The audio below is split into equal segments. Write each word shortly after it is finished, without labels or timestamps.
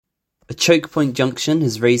A choke point junction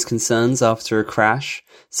has raised concerns after a crash,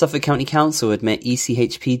 Suffolk County Council admit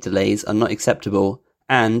ECHP delays are not acceptable,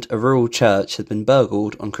 and a rural church has been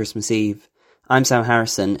burgled on Christmas Eve. I'm Sam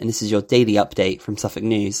Harrison, and this is your daily update from Suffolk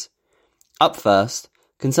News. Up first,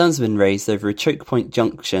 concerns have been raised over a choke point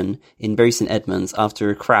junction in Bury St Edmunds after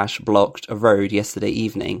a crash blocked a road yesterday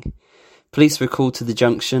evening. Police were called to the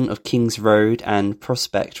junction of Kings Road and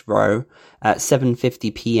Prospect Row at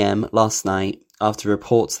 7:50 p.m. last night after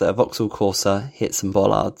reports that a Vauxhall Corsa hit some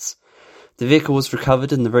bollards. The vehicle was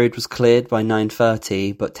recovered and the road was cleared by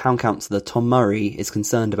 9:30, but Town Councillor Tom Murray is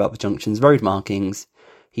concerned about the junction's road markings.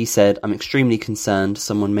 He said, "I'm extremely concerned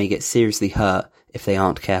someone may get seriously hurt if they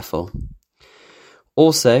aren't careful."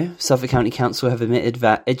 Also, Suffolk County Council have admitted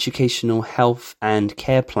that educational health and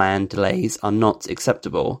care plan delays are not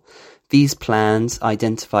acceptable. These plans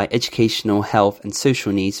identify educational, health and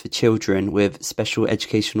social needs for children with special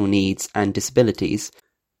educational needs and disabilities.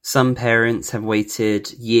 Some parents have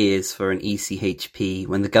waited years for an ECHP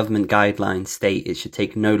when the government guidelines state it should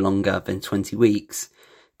take no longer than 20 weeks.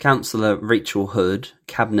 Councillor Rachel Hood,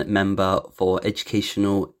 Cabinet Member for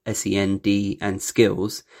Educational SEND and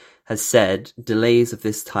Skills, has said delays of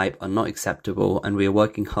this type are not acceptable and we are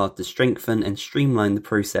working hard to strengthen and streamline the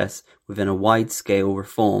process within a wide-scale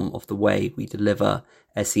reform of the way we deliver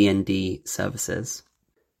SEND services.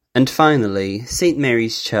 And finally, St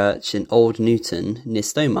Mary's Church in Old Newton, near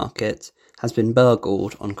Stowmarket, has been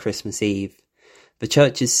burgled on Christmas Eve. The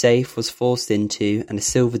church's safe was forced into and a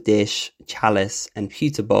silver dish, chalice and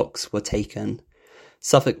pewter box were taken.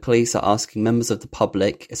 Suffolk Police are asking members of the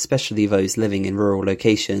public, especially those living in rural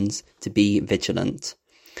locations, to be vigilant.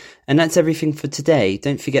 And that's everything for today.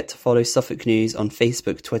 Don't forget to follow Suffolk News on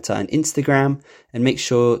Facebook, Twitter and Instagram, and make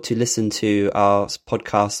sure to listen to our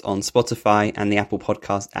podcast on Spotify and the Apple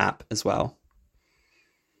Podcast app as well.